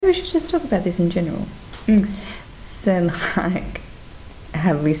we should just talk about this in general. So, like,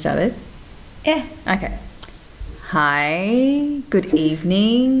 have we started? Yeah. Okay. Hi, good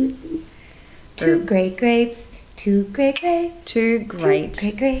evening. Two great grapes. Two great grapes.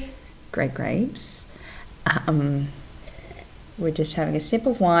 Great grapes. We're just having a sip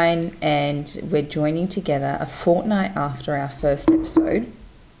of wine and we're joining together a fortnight after our first episode.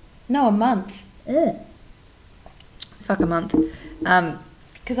 No, a month. Fuck a month.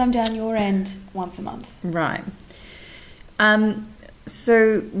 Because I'm down your end once a month. Right.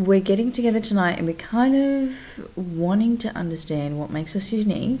 So we're getting together tonight and we're kind of wanting to understand what makes us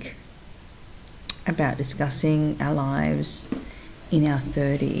unique about discussing our lives in our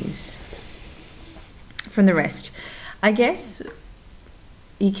 30s from the rest. I guess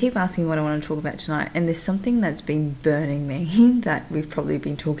you keep asking what I want to talk about tonight, and there's something that's been burning me that we've probably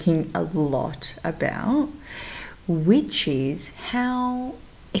been talking a lot about, which is how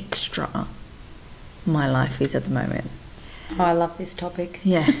extra my life is at the moment. Oh, I love this topic.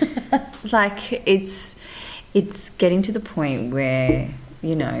 Yeah. Like, it's getting to the point where,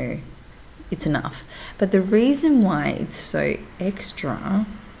 you know, it's enough. But the reason why it's so extra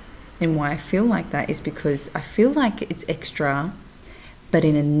and why I feel like that is because I feel like it's extra, but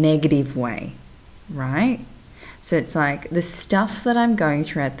in a negative way, right? So it's like the stuff that I'm going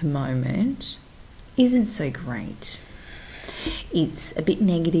through at the moment isn't so great. It's a bit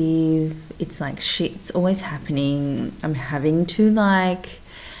negative. It's like shit's always happening. I'm having to like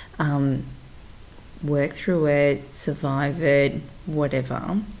work through it, survive it,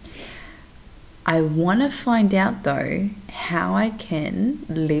 whatever. I want to find out though how I can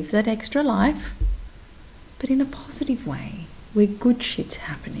live that extra life, but in a positive way, where good shit's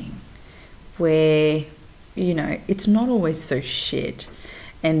happening, where, you know, it's not always so shit,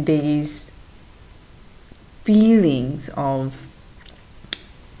 and these feelings of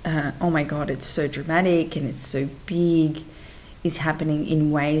oh my god, it's so dramatic and it's so big is happening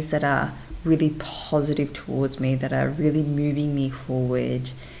in ways that are really positive towards me, that are really moving me forward.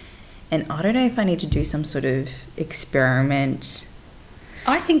 And I don't know if I need to do some sort of experiment.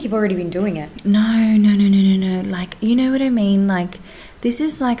 I think you've already been doing it. No. Like, you know what I mean? Like, this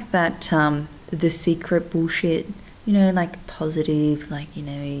is like that The Secret bullshit, you know, like positive, like, you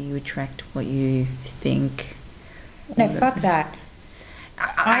know, you attract what you think. No, fuck that.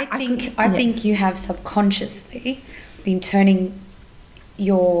 I think you have subconsciously been turning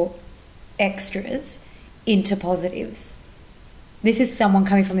your extras into positives. This is someone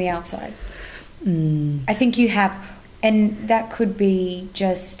coming from the outside. I think you have, and that could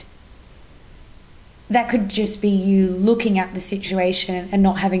just be you looking at the situation and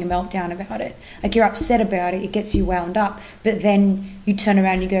not having a meltdown about it. Like, you're upset about it, it gets you wound up, but then you turn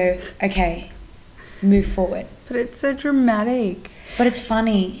around and you go, okay, move forward. But it's so dramatic. But it's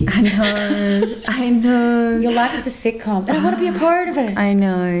funny. I know. Your life is a sitcom. And I want to be a part of it. I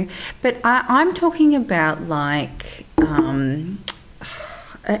know. But I'm talking about like,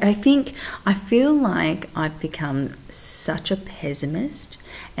 I feel like I've become such a pessimist,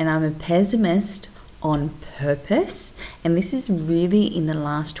 and I'm a pessimist on purpose. And this is really in the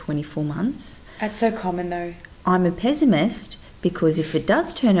last 24 months. That's so common though. I'm a pessimist because if it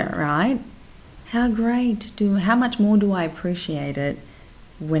does turn out right, how much more do I appreciate it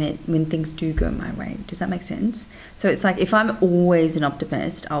when things do go my way? Does that make sense? So it's like, if I'm always an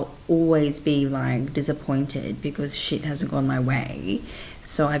optimist, I'll always be like disappointed because shit hasn't gone my way.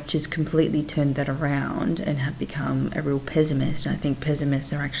 So I've just completely turned that around and have become a real pessimist. And I think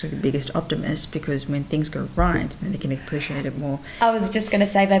pessimists are actually the biggest optimists, because when things go right, then they can appreciate it more. I was just going to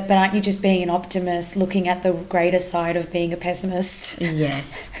say that, but aren't you just being an optimist, looking at the greater side of being a pessimist?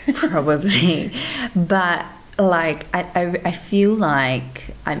 Yes, probably. But like, I feel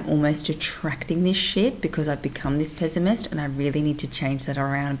like I'm almost attracting this shit because I've become this pessimist, and I really need to change that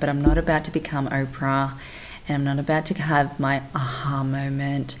around. But I'm not about to become Oprah, and I'm not about to have my aha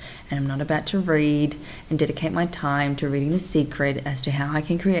moment, and I'm not about to read and dedicate my time to reading The Secret as to how I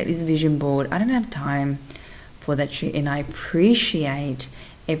can create this vision board. I don't have time for that shit, and I appreciate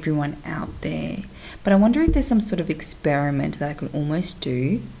everyone out there. But I wonder if there's some sort of experiment that I could almost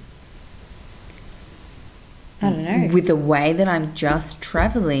do. I don't know. With the way that I'm just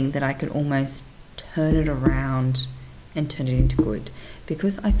traveling, that I could almost turn it around and turn it into good.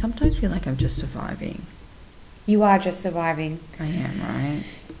 Because I sometimes feel like I'm just surviving. You are just surviving. I am, right?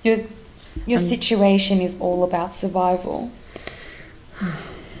 Your situation is all about survival.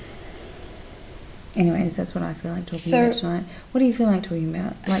 Anyways, that's what I feel like talking about tonight. What do you feel like talking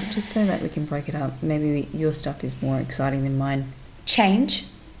about? Like, just so that we can break it up. Maybe your stuff is more exciting than mine. Change.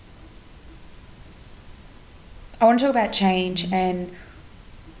 I want to talk about change and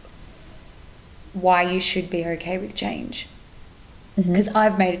why you should be okay with change. Because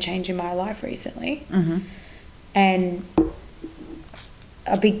I've made a change in my life recently. And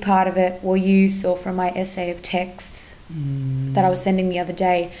a big part of it, well, you saw from my essay of texts that I was sending the other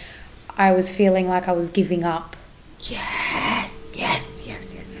day, I was feeling like I was giving up. Yes.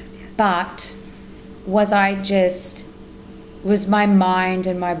 But was my mind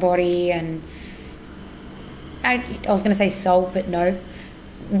and my body and I was going to say soul, but no.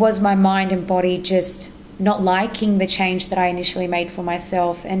 Was my mind and body just not liking the change that I initially made for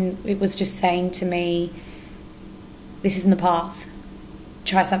myself? And it was just saying to me, this isn't the path.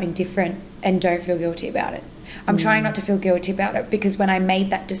 Try something different and don't feel guilty about it. I'm trying not to feel guilty about it, because when I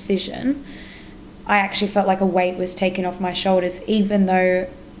made that decision, I actually felt like a weight was taken off my shoulders, even though...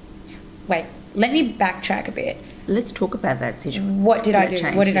 Wait, let me backtrack a bit. Let's talk about that situation. What did I do?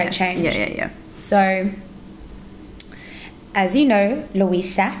 What did I change? Yeah. So, as you know,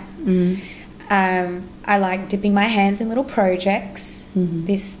 Luisa, I like dipping my hands in little projects.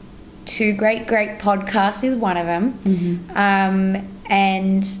 This Two Great podcast is one of them.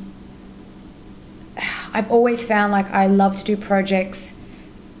 And I've always found like I love to do projects,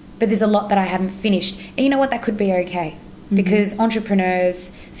 but there's a lot that I haven't finished. And you know what? That could be okay, because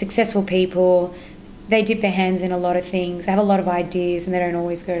entrepreneurs, successful people, they dip their hands in a lot of things. They have a lot of ideas and they don't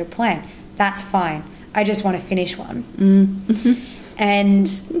always go to plan. That's fine. I just want to finish one. And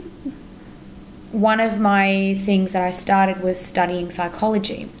one of my things that I started was studying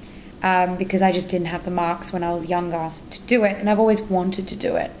psychology, because I just didn't have the marks when I was younger to do it, and I've always wanted to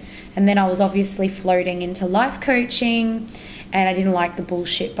do it. And then I was obviously floating into life coaching, and I didn't like the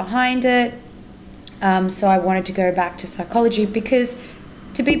bullshit behind it. So I wanted to go back to psychology because,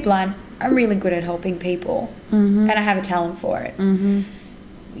 to be blunt, I'm really good at helping people, and I have a talent for it.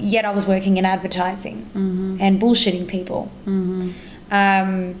 Yet I was working in advertising and bullshitting people.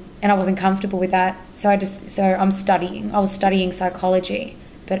 And I wasn't comfortable with that. So I'm studying. I was studying psychology.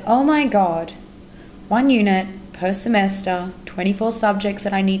 But oh my God, 1 unit per semester, 24 subjects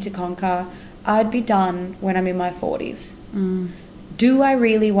that I need to conquer. I'd be done when I'm in my 40s. Do I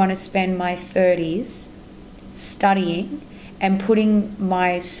really want to spend my 30s studying and putting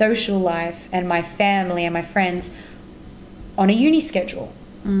my social life and my family and my friends on a uni schedule?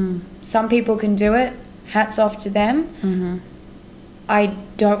 Some people can do it. Hats off to them. I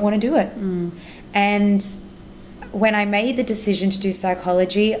don't want to do it. And when I made the decision to do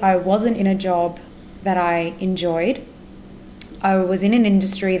psychology, I wasn't in a job that I enjoyed. I was in an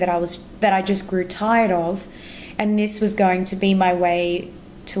industry that I just grew tired of, and this was going to be my way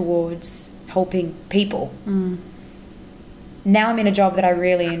towards helping people. Now I'm in a job that I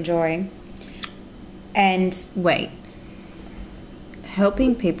really enjoy. And wait,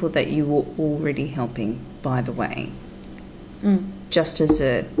 helping people that you were already helping, by the way.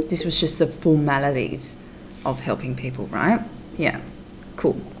 This was just the formalities of helping people, right? Yeah.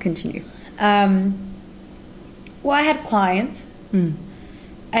 Cool. Continue. Well, I had clients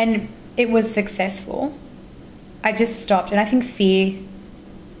and it was successful. I just stopped. And I think fear,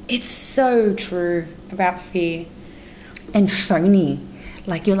 it's so true about fear. And phony.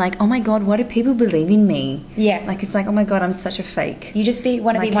 Like, you're like, oh my God, what do people believe in me? Yeah. Like, it's like, oh my God, I'm such a fake. You just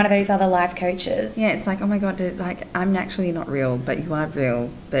want to be one of those other life coaches. Yeah, it's like, oh my God, dude, like, I'm actually not real, but you are real.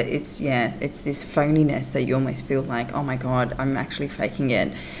 But it's this phoniness that you almost feel like, oh my God, I'm actually faking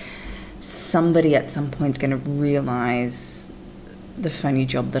it. Somebody at some point is going to realize the phony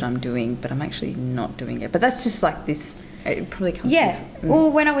job that I'm doing, but I'm actually not doing it. But that's just like this, it probably comes with...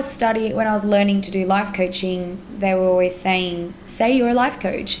 Well, when I was learning to do life coaching, they were always saying, say you're a life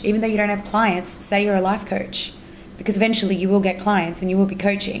coach. Even though you don't have clients, say you're a life coach. Because eventually you will get clients and you will be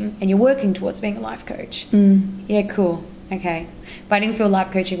coaching and you're working towards being a life coach. Yeah, cool. Okay. But I didn't feel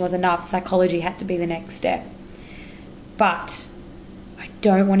life coaching was enough. Psychology had to be the next step. But I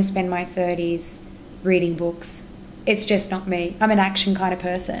don't want to spend my 30s reading books. It's just not me. I'm an action kind of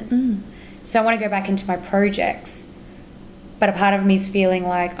person. So I want to go back into my projects. But a part of me is feeling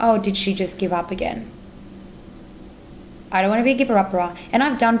like, oh, did she just give up again? I don't want to be a giver-upper. And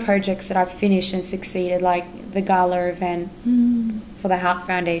I've done projects that I've finished and succeeded, like the gala event for the Heart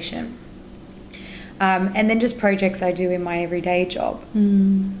Foundation. And then just projects I do in my everyday job.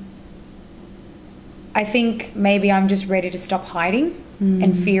 I think maybe I'm just ready to stop hiding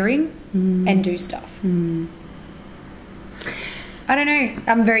and fearing and do stuff. I don't know.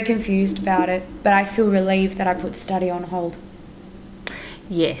 I'm very confused about it, but I feel relieved that I put study on hold.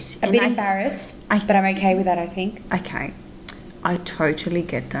 Yes. A bit embarrassed, but I'm okay with that, I think. Okay. I totally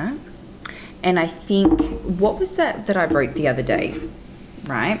get that. And I think, what was that I wrote the other day,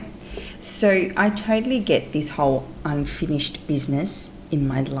 right? So I totally get this whole unfinished business in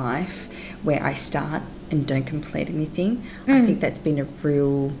my life where I start and don't complete anything. I think that's been a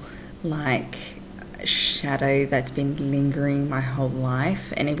real, like, shadow that's been lingering my whole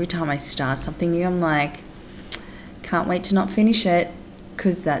life. And every time I start something new, I'm like, can't wait to not finish it,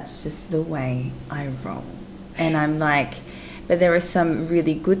 because that's just the way I roll. And I'm like, but there are some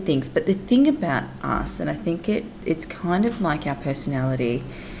really good things. But the thing about us, and I think it's kind of like our personality,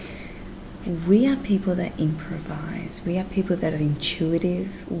 we are people that improvise. We are people that are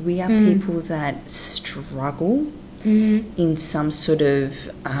intuitive. We are people that struggle in some sort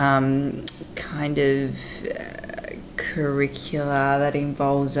of kind of curricula that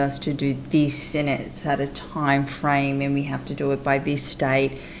involves us to do this, and it's at a time frame and we have to do it by this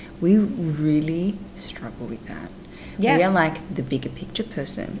date. We really struggle with that. Yeah. We are like the bigger picture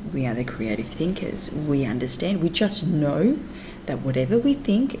person. We are the creative thinkers. We understand. We just know that whatever we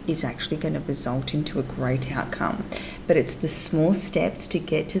think is actually going to result into a great outcome. But it's the small steps to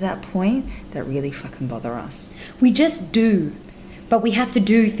get to that point that really fucking bother us. We just do. But we have to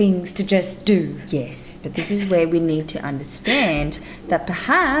do things to just do. Yes, but this is where we need to understand that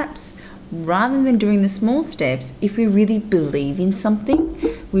perhaps rather than doing the small steps, if we really believe in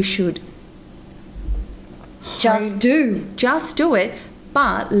something, we should just do it,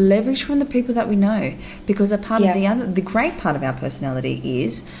 but leverage from the people that we know, because a part of the great part of our personality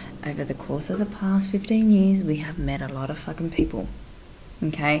is, over the course of the past 15 years, we have met a lot of fucking people.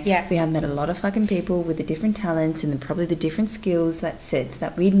 Okay? Yeah. We have met a lot of fucking people with the different talents and probably the different skills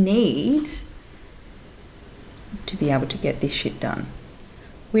that we need to be able to get this shit done.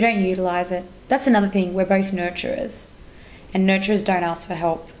 We don't utilise it. That's another thing. We're both nurturers. And nurturers don't ask for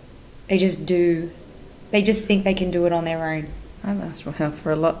help. They just do. They just think they can do it on their own. I've asked for help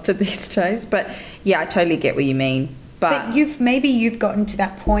for a lot for these days. But yeah, I totally get what you mean. But you've gotten to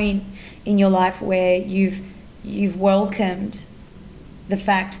that point in your life where you've welcomed the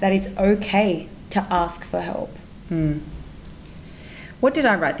fact that it's okay to ask for help. What did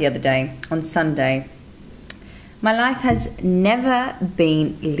I write the other day on Sunday? My life has never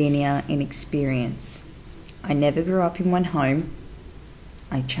been linear in experience. I never grew up in one home.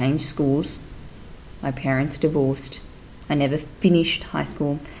 I changed schools. My parents divorced. I never finished high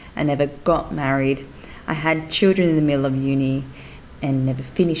school. I never got married. I had children in the middle of uni and never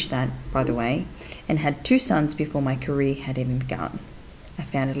finished that, by the way, and had 2 sons before my career had even begun. I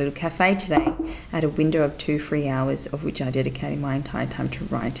found a little cafe today. I had a window of 2 free hours, of which I dedicated my entire time to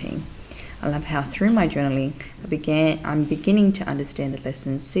writing. I love how through my journaling I'm beginning to understand the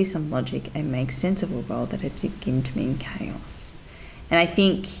lessons, see some logic, and make sense of a world that had skimmed me in chaos. And I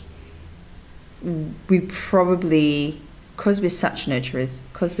think we probably, because we're such nurturers,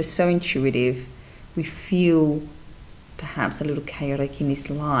 because we're so intuitive, we feel perhaps a little chaotic in this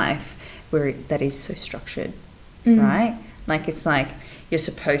life where that is so structured, right? Like, it's like you're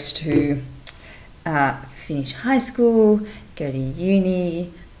supposed to finish high school, go to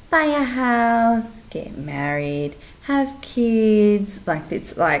uni, buy a house, get married, have kids. Like,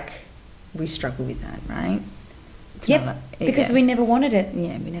 it's like we struggle with that, right? Because we never wanted it.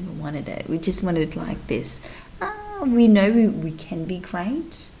 Yeah, we never wanted it. We just wanted like this. We know we can be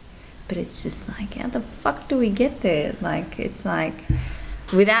great, but it's just like, how the fuck do we get there? Like, it's like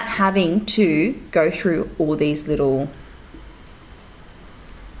without having to go through all these little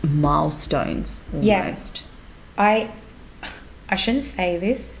milestones almost. I shouldn't say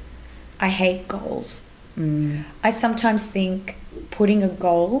this. I hate goals. I sometimes think putting a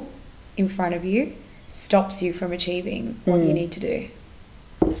goal in front of you stops you from achieving what you need to do.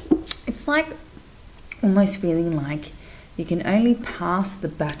 It's like almost feeling like you can only pass the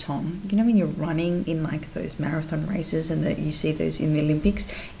baton. You know when you're running in like those marathon races and that you see those in the Olympics,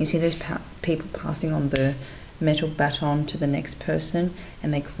 you see those people passing on the metal baton to the next person,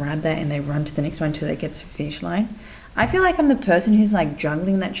 and they grab that and they run to the next one until they get to the finish line. I feel like I'm the person who's like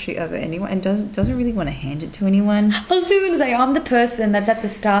juggling that shit over anyone and doesn't really want to hand it to anyone. I was going to say, I'm the person that's at the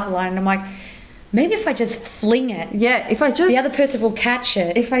start line and I'm like, maybe if I just fling it. Yeah, if I just... the other person will catch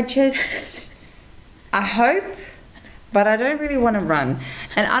it. If I just... I hope, but I don't really want to run.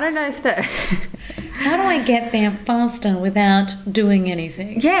 And I don't know if that... How do I get there faster without doing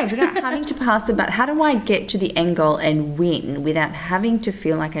anything? Yeah, without having to pass the baton. How do I get to the end goal and win without having to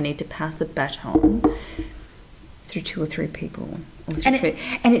feel like I need to pass the baton through 2 or 3 people?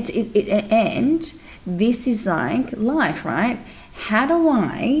 And this is like life, right? How do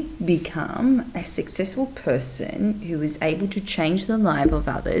I become a successful person who is able to change the life of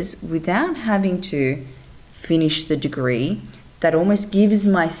others without having to finish the degree that almost gives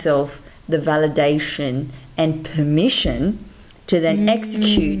myself the validation and permission to then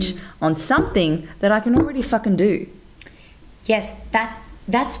execute on something that I can already fucking do? Yes,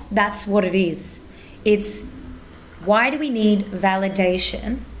 That's what it is. It's why do we need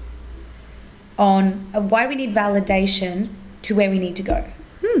validation to where we need to go?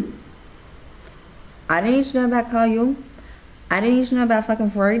 I don't need to know about Carl Jung. I don't need to know about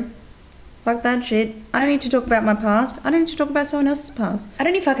fucking Freud. Fuck that shit. I don't need to talk about my past. I don't need to talk about someone else's past. I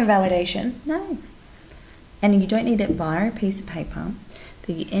don't need fucking validation. No. And you don't need it via a piece of paper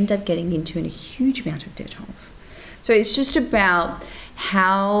that you end up getting into a huge amount of debt of. So it's just about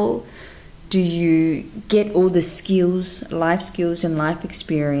how do you get all the skills and life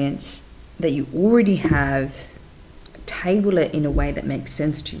experience that you already have, table it in a way that makes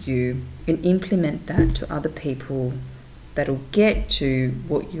sense to you, and implement that to other people that'll get to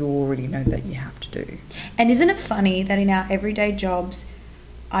what you already know that you have to do. And isn't it funny that in our everyday jobs,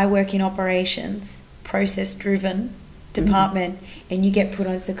 I work in operations, process-driven department, and you get put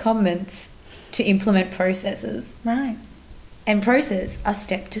on secondments to implement processes. Right. And process are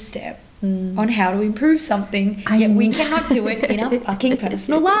step to step on how to improve something, yet we cannot do it in our fucking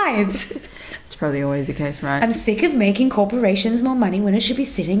personal lives. It's probably always the case, right? I'm sick of making corporations more money when it should be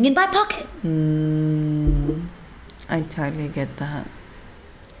sitting in my pocket. I totally get that.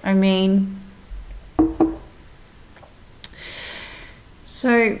 I mean,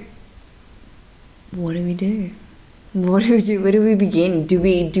 so what do we do? What do we do? Where do we begin? Do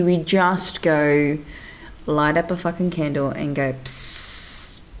we just go light up a fucking candle and go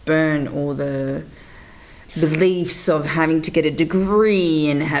psst, burn all the beliefs of having to get a degree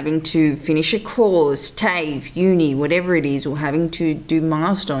and having to finish a course, TAFE, uni, whatever it is, or having to do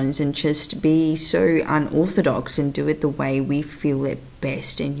milestones and just be so unorthodox and do it the way we feel it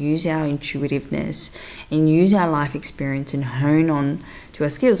best and use our intuitiveness and use our life experience and hone on to our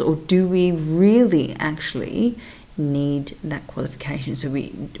skills? Or do we really actually need that qualification? So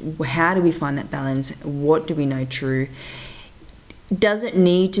how do we find that balance? What do we know true? Does it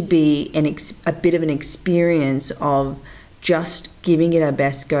need to be a bit of an experience of just giving it our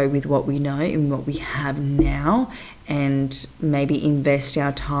best go with what we know and what we have now, and maybe invest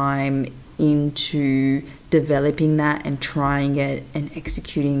our time into developing that and trying it and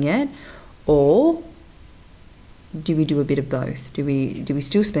executing it? Or do we do a bit of both? Do we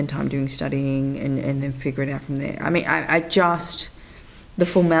still spend time doing studying and then figure it out from there? I mean, I just, the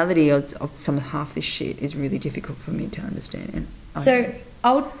formality of some half this shit is really difficult for me to understand. So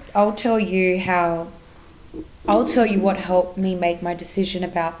I'll tell you what helped me make my decision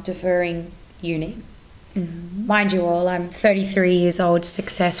about deferring uni. Mm-hmm. Mind you all, I'm 33 years old,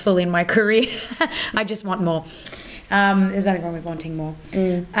 successful in my career. I just want more. There's nothing wrong with wanting more.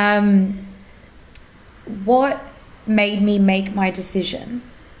 What made me make my decision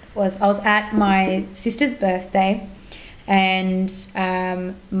was I was at my sister's birthday, and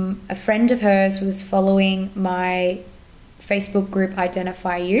a friend of hers was following my Facebook group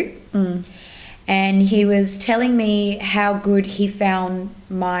Identify You, and he was telling me how good he found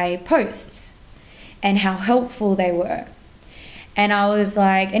my posts and how helpful they were. And I was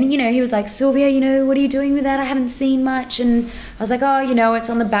like, and he was like, Sylvia, what are you doing with that? I haven't seen much. And I was like, oh, it's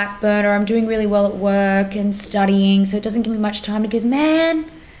on the back burner. I'm doing really well at work and studying, so it doesn't give me much time. He goes,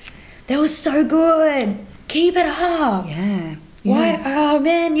 man, that was so good. Keep it up. Yeah. Why? Oh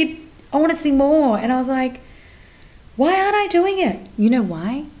man, I want to see more. And I was like, why aren't I doing it? You know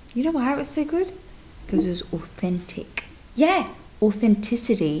why? You know why it was so good? Because it was authentic. Yeah.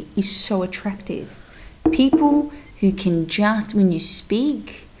 Authenticity is so attractive. People who can just, when you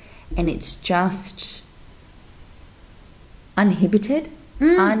speak, and it's just uninhibited,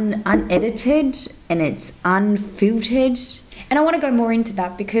 unedited, and it's unfiltered. And I want to go more into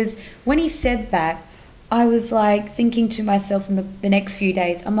that, because when he said that, I was like thinking to myself in the next few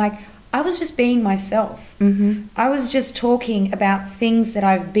days, I'm like, I was just being myself. Mm-hmm. I was just talking about things that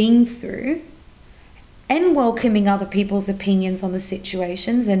I've been through and welcoming other people's opinions on the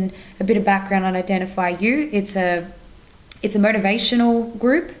situations. And a bit of background on Identify You. It's a motivational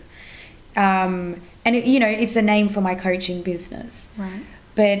group. And it's a name for my coaching business. Right.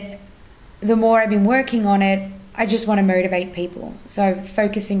 But the more I've been working on it, I just want to motivate people. So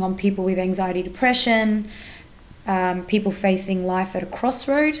focusing on people with anxiety, depression, people facing life at a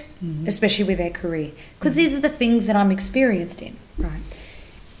crossroad, especially with their career. Because these are the things that I'm experienced in. Right.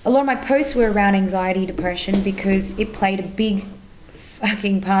 A lot of my posts were around anxiety, depression, because it played a big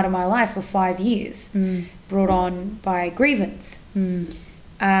fucking part of my life for 5 years, brought on by grievance. And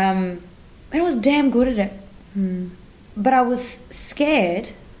I was damn good at it. But I was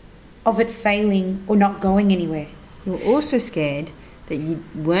scared of it failing or not going anywhere. You're also scared that you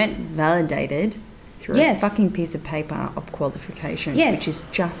weren't validated through a fucking piece of paper of qualification, which is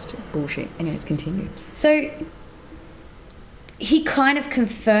just bullshit. Anyways, continue. So he kind of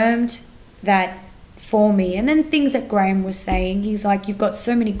confirmed that for me. And then things that Graham was saying, he's like, you've got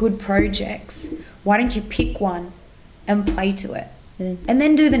so many good projects. Why don't you pick one and play to it? And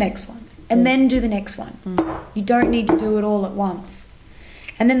then do the next one. And then do the next one. You don't need to do it all at once.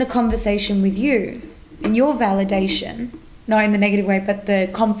 And then the conversation with you and your validation, not in the negative way, but the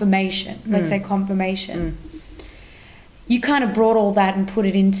confirmation, let's say confirmation. You kind of brought all that and put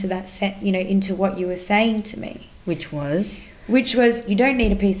it into that set, you know, into what you were saying to me. Which was, you don't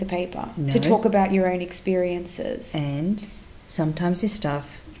need a piece of paper to talk about your own experiences. And sometimes this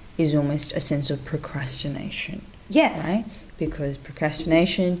stuff is almost a sense of procrastination. Yes. Right? Because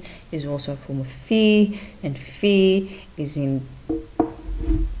procrastination is also a form of fear, and fear is in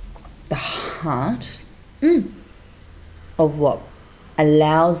the heart of what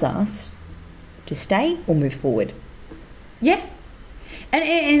allows us to stay or move forward. Yeah. And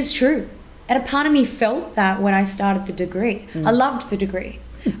it is true. And a part of me felt that when I started the degree. I loved the degree.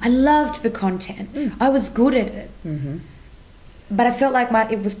 I loved the content. I was good at it. But I felt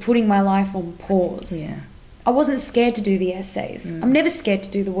like it was putting my life on pause. Yeah. I wasn't scared to do the essays. I'm never scared to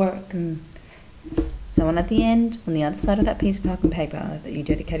do the work. Someone at the end, on the other side of that piece of fucking paper that you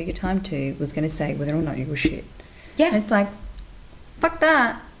dedicated your time to, was going to say whether or not you were shit. Yeah. And it's like, fuck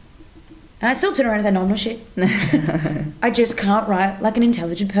that. And I still turn around and say, no, I'm not shit. I just can't write like an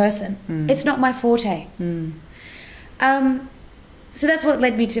intelligent person. It's not my forte. So that's what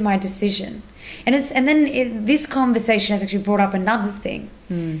led me to my decision. And then this conversation has actually brought up another thing.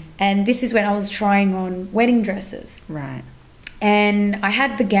 And this is when I was trying on wedding dresses. Right. And I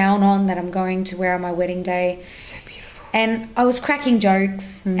had the gown on that I'm going to wear on my wedding day. So beautiful. And I was cracking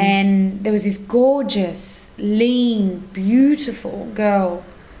jokes. And there was this gorgeous, lean, beautiful girl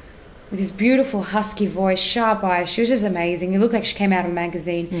with this beautiful husky voice, sharp eyes. She was just amazing. It looked like she came out of a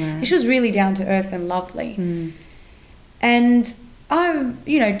magazine. And she was really down to earth and lovely. And I,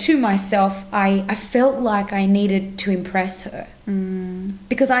 you know, to myself, I felt like I needed to impress her.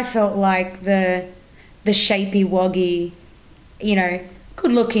 Because I felt like the shapy, woggy, you know,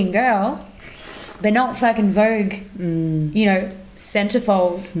 good-looking girl, but not fucking Vogue, you know,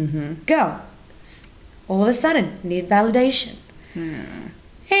 centerfold girl. All of a sudden, needed validation.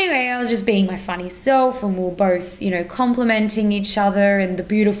 Anyway, I was just being my funny self, and we were both, you know, complimenting each other, and the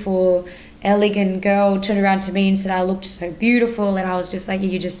beautiful, elegant girl turned around to me and said I looked so beautiful, and I was just like,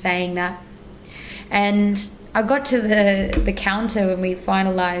 you're just saying that. And I got to the counter when we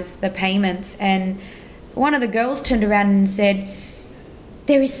finalised the payments, and one of the girls turned around and said,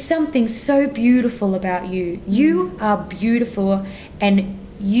 there is something so beautiful about you. You are beautiful, and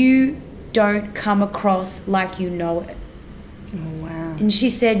you don't come across like you know it. Oh, wow. And she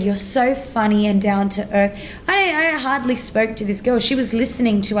said, you're so funny and down to earth. I hardly spoke to this girl. She was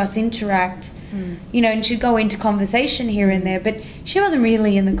listening to us interact, you know, and she'd go into conversation here and there, but she wasn't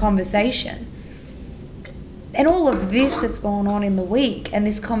really in the conversation. And all of this that's going on in the week and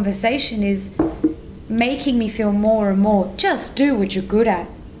this conversation is making me feel more and more, just do what you're good at.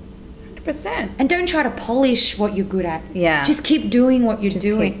 100%. And don't try to polish what you're good at. Yeah. Just keep doing what you're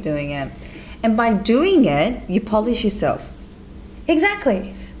doing. Keep doing it. And by doing it, you polish yourself.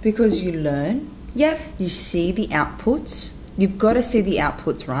 Exactly. Because you learn. Yep. You see the outputs. You've got to see the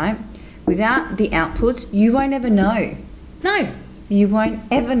outputs, right? Without the outputs, you won't ever know. No. You won't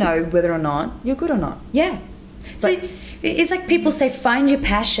ever know whether or not you're good or not. Yeah. So it's like people say, find your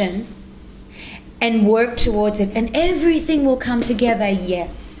passion and work towards it and everything will come together.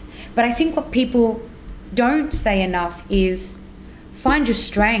 Yes. But I think what people don't say enough is find your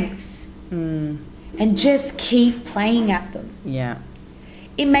strengths and just keep playing at them. Yeah.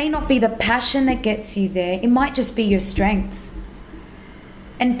 It may not be the passion that gets you there. It might just be your strengths.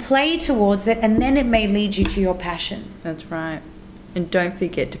 And play towards it, and then it may lead you to your passion. That's right. And don't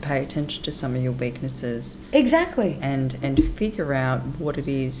forget to pay attention to some of your weaknesses. Exactly. And figure out what it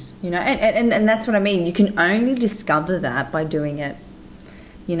is. You know, and that's what I mean. You can only discover that by doing it.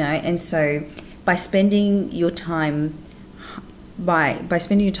 You know, and so by spending your time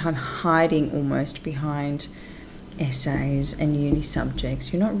hiding almost behind essays and uni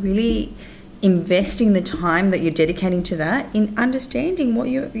subjects, you're not really investing the time that you're dedicating to that in understanding what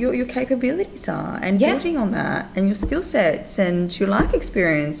your capabilities are and building on that and your skill sets and your life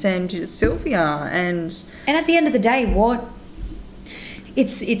experience and your Sylvia and at the end of the day, what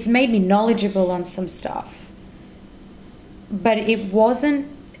it's made me knowledgeable on some stuff, but it wasn't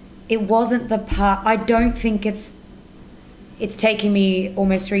the part. I don't think it's taken me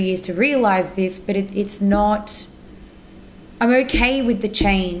almost 3 years to realize this, but it's not. I'm okay with the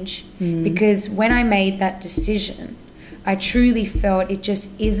change because when I made that decision, I truly felt it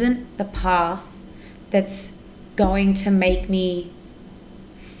just isn't the path that's going to make me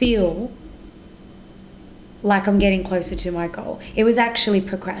feel like I'm getting closer to my goal. It was actually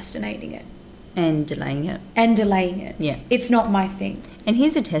procrastinating it. And delaying it. Yeah. It's not my thing. And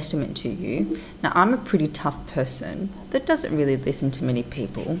here's a testament to you. Now, I'm a pretty tough person that doesn't really listen to many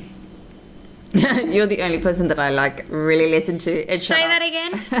people. You're the only person that I really listen to. Say that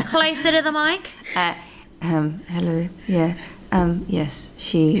again. Closer to the mic. Hello. Yeah. Yes.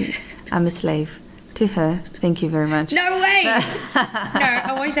 I'm a slave to her. Thank you very much. No way. No,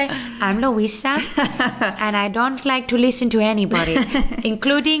 I want to say I'm Luisa, and I don't like to listen to anybody,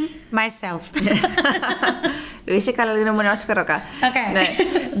 including myself. Luisa Caroca M. Okay. No.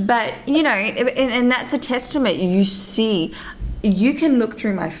 But and that's a testament. You see. You can look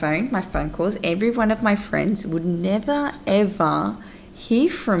through my phone calls. Every one of my friends would never, ever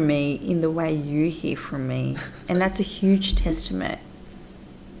hear from me in the way you hear from me. And that's a huge testament.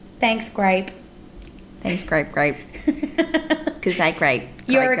 Thanks, Grape. Thanks, Grape. Because I grape.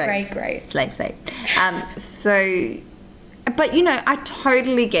 You're a great grape. Slave. But I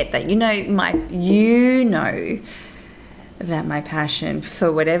totally get that. That my passion,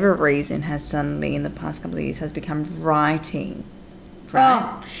 for whatever reason, has suddenly in the past couple of years has become writing. Right?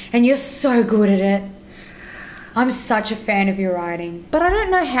 Oh, and you're so good at it. I'm such a fan of your writing. But I don't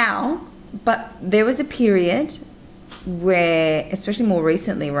know how, but there was a period where, especially more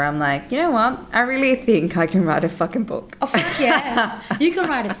recently, where I'm like, you know what? I really think I can write a fucking book. Oh, fuck yeah. You can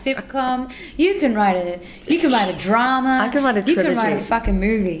write a sitcom. You can write a drama. I can write a trilogy. You can write a fucking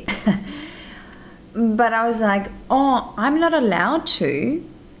movie. But I was like, I'm not allowed to,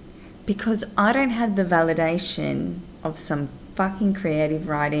 because I don't have the validation of some fucking creative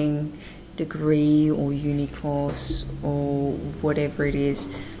writing degree or uni course or whatever it is.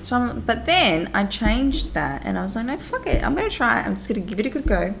 But then I changed that and I was like, no, fuck it. I'm going to try it. I'm just going to give it a good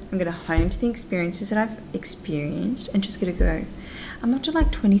go. I'm going to hone to the experiences that I've experienced and just give it a go. I'm up to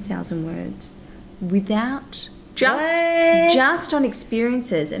 20,000 words without... Just on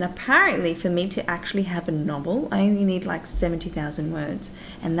experiences. And apparently for me to actually have a novel, I only need 70,000 words,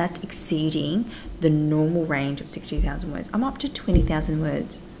 and that's exceeding the normal range of 60,000 words. I'm up to 20,000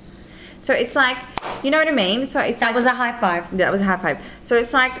 words. So it's you know what I mean? So it's that was a high five. That was a high five. So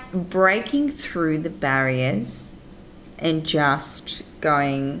it's breaking through the barriers and just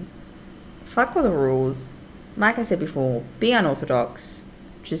going, fuck all the rules. Like I said before, be unorthodox.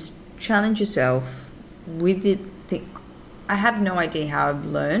 Just challenge yourself. With it, I have no idea how I've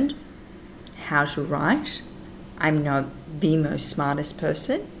learned how to write. I'm not the most smartest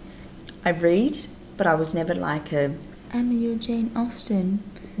person. I read, but I was never I'm your Jane Austen.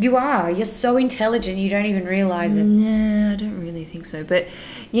 You are. You're so intelligent. You don't even realize it. No, I don't really think so. But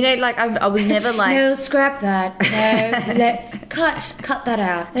I was never no, scrap that. No, cut that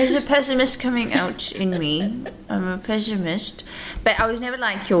out. There's a pessimist coming out in me. I'm a pessimist. But I was never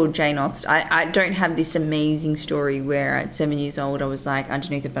your Jane Austen. I don't have this amazing story where at 7 years old I was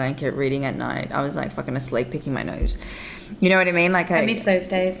underneath a blanket reading at night. I was fucking asleep picking my nose. You know what I mean? I miss those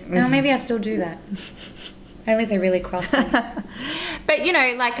days. No, maybe I still do that. Only if they really cross me. But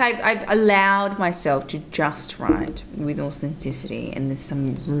I've allowed myself to just write with authenticity, and there's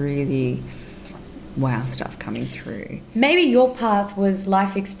some really wow stuff coming through. Maybe your path was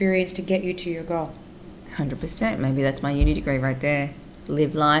life experience to get you to your goal. 100%. Maybe that's my uni degree right there.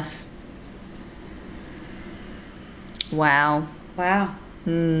 Live life. Wow.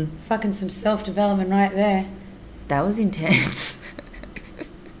 Fucking some self-development right there. That was intense.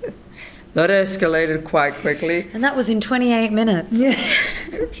 That escalated quite quickly. And that was in 28 minutes. Yeah.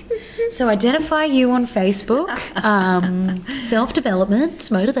 So identify you on Facebook. Self-development,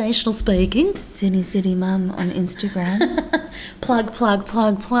 motivational speaking. City Mum on Instagram. Plug.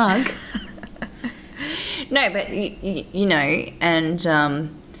 No, but, and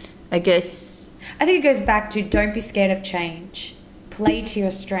I guess... I think it goes back to don't be scared of change. Play to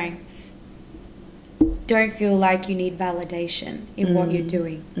your strengths. Don't feel like you need validation in what you're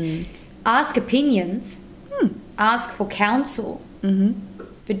doing. Ask opinions. Ask for counsel.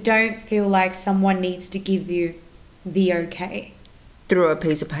 But don't feel like someone needs to give you the okay. Through a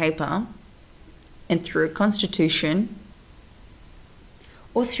piece of paper and through a constitution.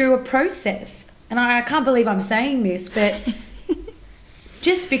 Or through a process. And I can't believe I'm saying this, but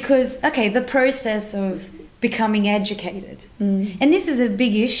just because, the process of becoming educated. And this is a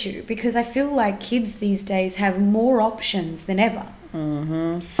big issue because I feel like kids these days have more options than ever.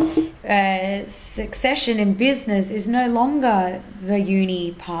 Succession in business is no longer the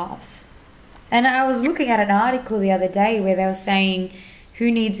uni path. And I was looking at an article the other day where they were saying, who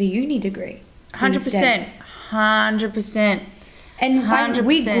needs a uni degree? 100%. And when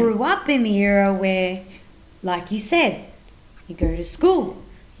we grew up in the era where like you said, you go to school,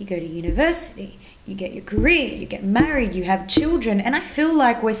 you go to university, you get your career, you get married, you have children, and I feel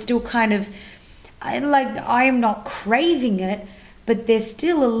like we're still kind of, I am not craving it, but there's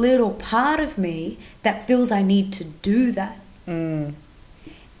still a little part of me that feels I need to do that. And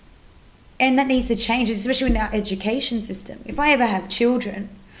that needs to change, especially in our education system. If I ever have children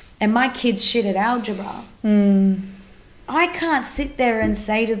and my kids shit at algebra, I can't sit there and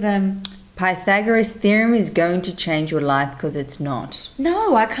say to them, Pythagoras' theorem is going to change your life, because it's not.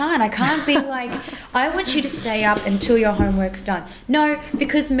 no, I can't. I can't be like, I want you to stay up until your homework's done. No,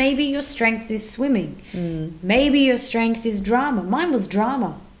 because maybe your strength is swimming. Maybe your strength is drama. Mine was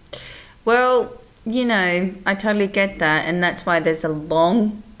drama. Well, you know, I totally get that, and that's why there's a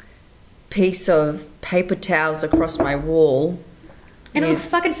long piece of paper towels across my wall. And it looks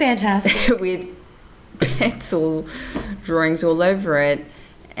fucking fantastic. with pencil drawings all over it,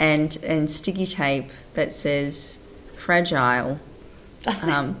 and sticky tape that says fragile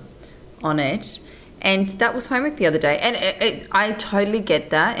on it. And that was homework the other day. And I totally get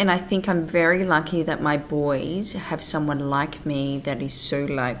that. And I think I'm very lucky that my boys have someone like me that is so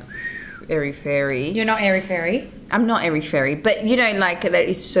like airy fairy. You're not airy fairy. I'm not airy fairy, but you know, like that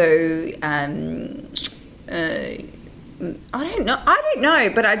is so I don't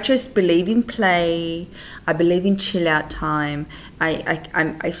know, but I just believe in play. I believe in chill out time.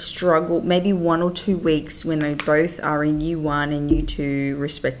 I struggle maybe 1 or 2 weeks when they both are in year 1 and year 2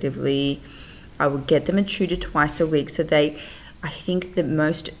 respectively. I would get them a tutor twice a week. So I think the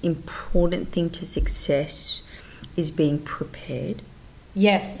most important thing to success is being prepared.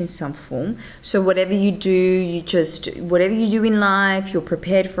 Yes. In some form. So whatever you do, whatever you do in life, you're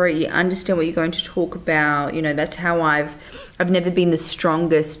prepared for it. You understand what you're going to talk about. You know, that's how I've never been the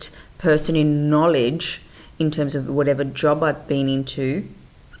strongest person in knowledge in terms of whatever job I've been into.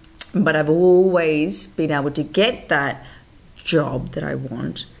 But I've always been able to get that job that I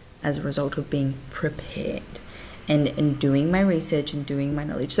want as a result of being prepared and doing my research and doing my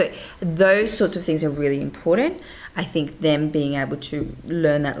knowledge. So those sorts of things are really important. I think them being able to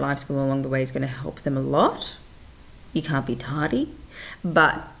learn that life skill along the way is going to help them a lot. You can't be tardy.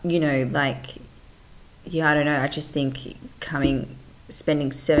 But, you know, like, yeah, I don't know. I just think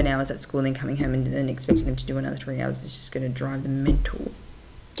spending 7 hours at school and then coming home and then expecting them to do another 3 hours is just going to drive them mental.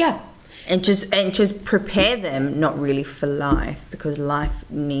 Yeah. And just prepare them, not really for life, because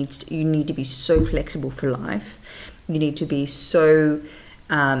you need to be so flexible for life. You need to be so,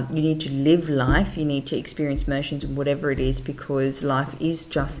 you need to live life. You need to experience emotions and whatever it is, because life is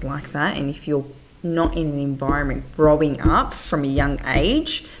just like that. And if you're not in an environment growing up from a young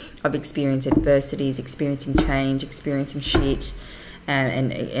age of experiencing adversities, experiencing change, experiencing shit,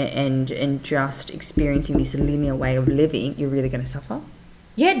 and just experiencing this linear way of living, you're really going to suffer.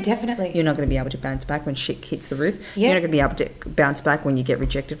 Yeah, definitely. You're not going to be able to bounce back when shit hits the roof. Yeah. You're not going to be able to bounce back when you get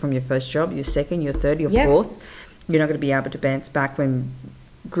rejected from your first job, your second, your third, your fourth. You're not going to be able to bounce back when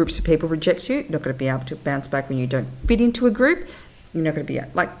groups of people reject you. You're not going to be able to bounce back when you don't fit into a group. You're not going to be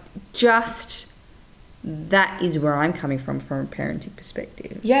just that is where I'm coming from a parenting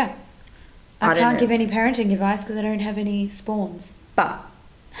perspective. Yeah. I can't give any parenting advice because I don't have any spawns. But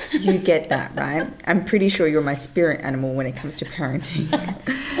you get that, right? I'm pretty sure you're my spirit animal when it comes to parenting.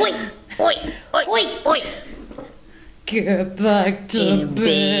 Oi, oi, oi, oi, oi. Get back to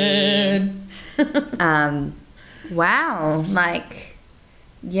bed. Wow,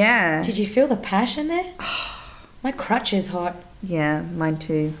 yeah. Did you feel the passion there? My crutch is hot. Yeah, mine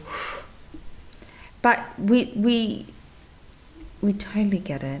too. But we totally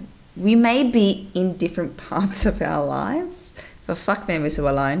get it. We may be in different parts of our lives, but fuck man, we're so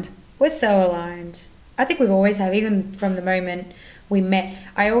aligned. We're so aligned. I think we've always have, even from the moment we met.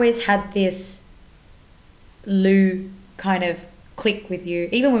 I always had this Lou kind of click with you,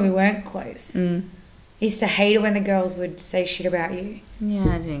 even when we weren't close. I used to hate it when the girls would say shit about you. Yeah,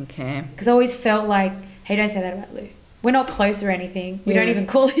 I didn't care. Because I always felt like, hey, don't say that about Lou. We're not close or anything. We don't even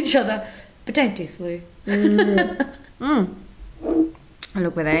call each other. But don't diss Lou.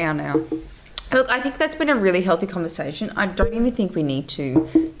 Look where they are now. Look, I think that's been a really healthy conversation. I don't even think we need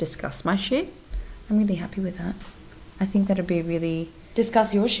to discuss my shit. I'm really happy with that. I think that'd be really...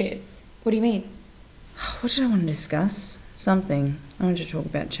 Discuss your shit? What do you mean? What did I want to discuss? Something. I wanted to talk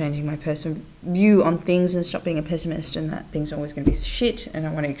about changing my view on things and stop being a pessimist, and that things are always going to be shit, and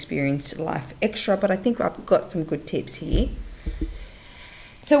I want to experience life extra, but I think I've got some good tips here.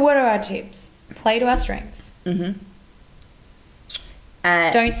 So what are our tips? Play to our strengths.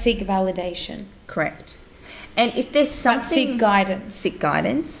 Don't seek validation. Correct. And if there's something... But seek guidance. Seek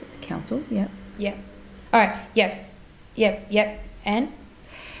guidance. Counsel, yeah. Yeah. All right, yep. And?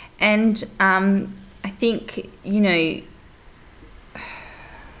 And I think,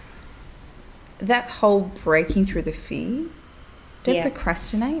 that whole breaking through the fear, don't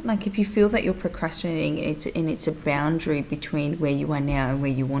procrastinate. Like, if you feel that you're procrastinating, it's a boundary between where you are now and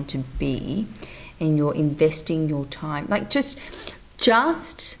where you want to be, and you're investing your time. Like, just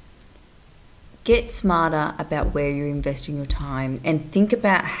get smarter about where you're investing your time, and think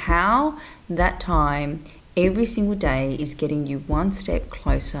about how that time every single day is getting you one step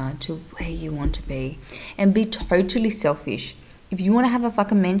closer to where you want to be. And be totally selfish. If you want to have a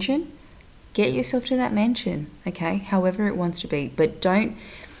fucking mansion, get yourself to that mansion, okay? However it wants to be. But don't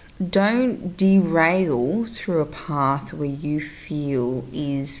derail through a path where you feel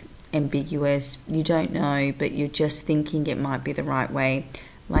is ambiguous. You don't know, but you're just thinking it might be the right way.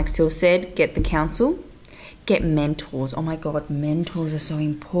 Like Syl said, get the counsel. Get mentors. Oh my God, mentors are so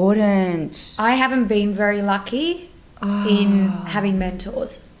important. I haven't been very lucky in having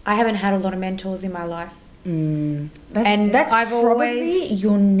mentors. I haven't had a lot of mentors in my life. That's I've probably always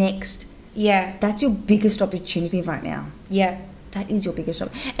your next. Yeah, that's your biggest opportunity right now. Yeah, that is your biggest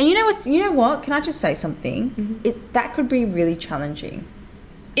opportunity. And you know what? Can I just say something? Mm-hmm. That could be really challenging.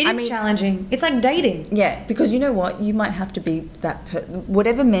 It is challenging. It's like dating. Yeah, because you know what? You might have to be that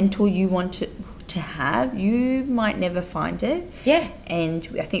whatever mentor you want to have, you might never find it. Yeah. And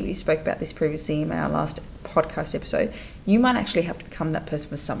I think we spoke about this previously in our last podcast episode. You might actually have to become that person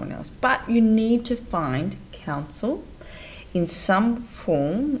for someone else. But you need to find counsel in some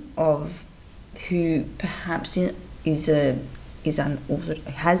form of who perhaps has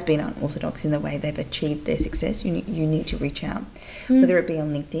been unorthodox in the way they've achieved their success. You need to reach out, whether it be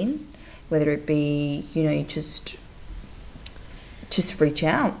on LinkedIn, whether it be just reach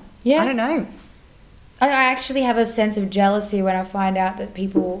out. Yeah, I don't know. I actually have a sense of jealousy when I find out that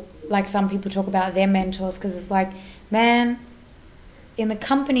people, like some people, talk about their mentors, because it's like, man, in the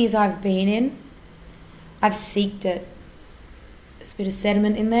companies I've been in, I've seeked it. There's a bit of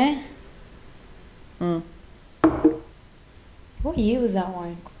sediment in there. What year was that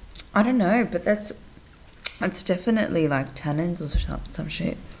wine? I don't know, but that's definitely like tannins or some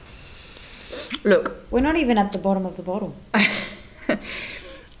shit. Look, we're not even at the bottom of the bottle.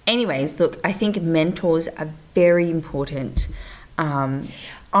 Anyways, look, I think mentors are very important. They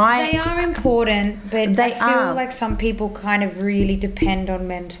are important, but I feel like some people kind of really depend on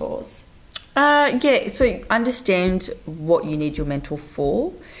mentors. Yeah, so understand what you need your mentor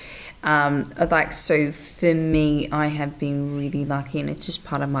for. So for me, I have been really lucky, and it's just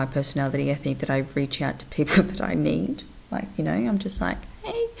part of my personality, I think, that I reach out to people that I need. Like, I'm just like,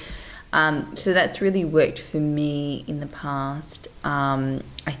 hey. So that's really worked for me in the past.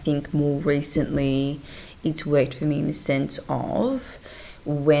 I think more recently it's worked for me in the sense of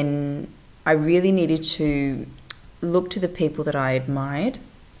when I really needed to look to the people that I admired,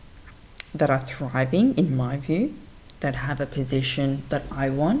 that are thriving, in my view, that have a position that I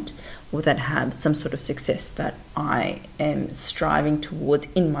want, or that have some sort of success that I am striving towards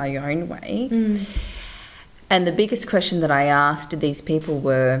in my own way. And the biggest question that I asked these people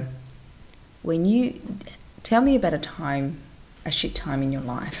were, when you tell me about a shit time in your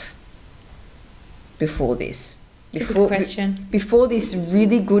life before this. It's a good question. Before this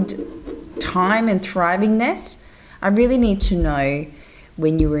really good time and thrivingness, I really need to know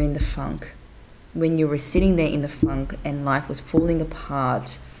when you were in the funk, when you were sitting there in the funk and life was falling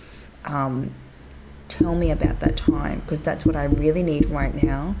apart. Tell me about that time, because that's what I really need right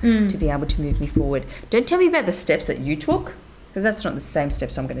now to be able to move me forward. Don't tell me about the steps that you took, because that's not the same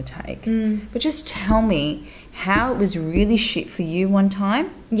steps I'm going to take. But just tell me how it was really shit for you one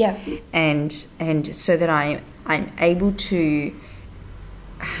time. Yeah. And so that I'm able to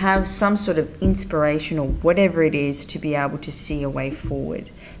have some sort of inspiration or whatever it is to be able to see a way forward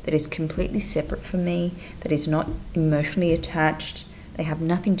that is completely separate from me, that is not emotionally attached. They have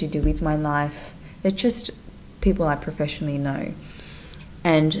nothing to do with my life. They're just people I professionally know.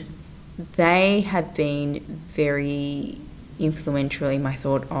 And they have been very influential in my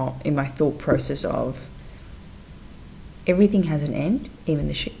thought process of everything has an end, even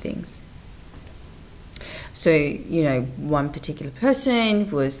the shit things. So, one particular person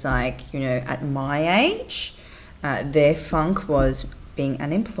was like, at my age, their funk was being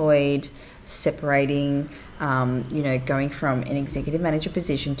unemployed, separating, going from an executive manager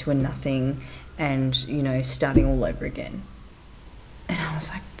position to a nothing, and, starting all over again. And I was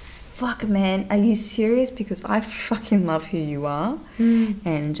like, fuck, man, are you serious? Because I fucking love who you are.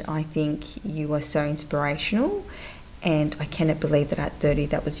 And I think you are so inspirational. And I cannot believe that at 30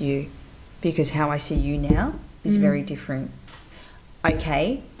 that was you. Because how I see you now is very different.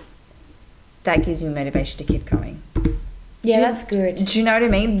 Okay, that gives me motivation to keep going. Yeah, that's good. Do you know what I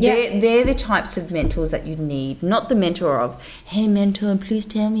mean? Yeah. They're the types of mentors that you need, not the mentor of, hey mentor, please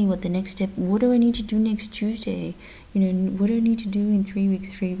tell me what the next step, what do I need to do next Tuesday? What do I need to do in 3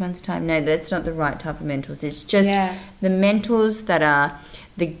 weeks, 3 months time? No, that's not the right type of mentors. It's just the mentors that are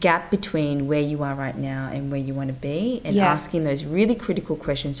the gap between where you are right now and where you want to be, and asking those really critical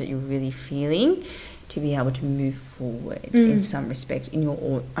questions that you're really feeling to be able to move forward in some respect in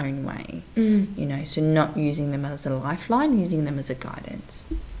your own way. So not using them as a lifeline, using them as a guidance.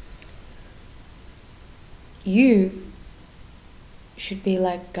 You should be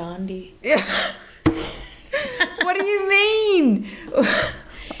like Gandhi. What do you mean?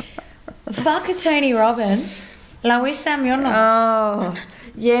 Fuck a Tony Robbins. Luisa Caroca. Oh,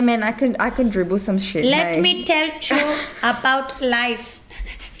 yeah, man, I can dribble some shit. Let me tell you about life.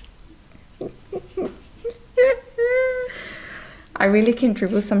 I really can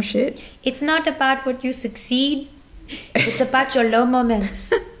dribble some shit. It's not about what you succeed. It's about your low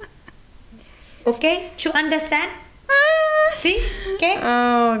moments. Okay? You understand? See? Okay?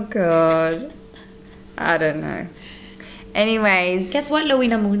 Oh, God. I don't know. Anyways. Guess what,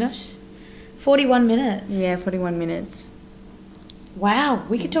 Loina Munoz? 41 minutes. Yeah, 41 minutes. Wow,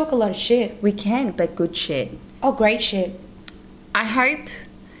 we could talk a lot of shit. We can, but good shit. Oh, great shit. I hope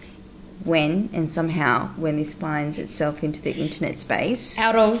when this finds itself into the internet space.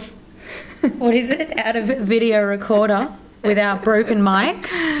 Out of, what is it? Out of video recorder with our broken mic.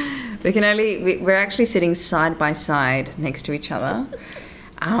 We're actually sitting side by side next to each other.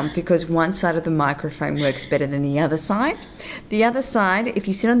 Because one side of the microphone works better than the other side. The other side, if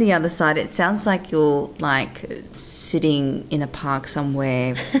you sit on the other side, it sounds like you're like sitting in a park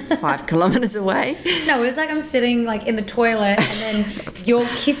somewhere 5 kilometers away. No, it's like I'm sitting like in the toilet and then you're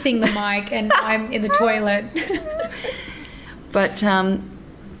kissing the mic and I'm in the toilet. But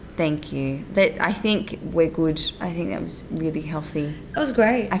thank you. I think we're good. I think that was really healthy. That was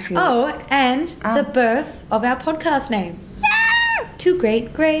great. And the birth of our podcast name. Two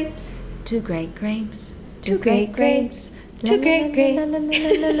great grapes. Two great grapes. Two great grapes. Two great grapes.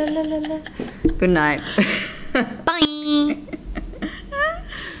 Good night.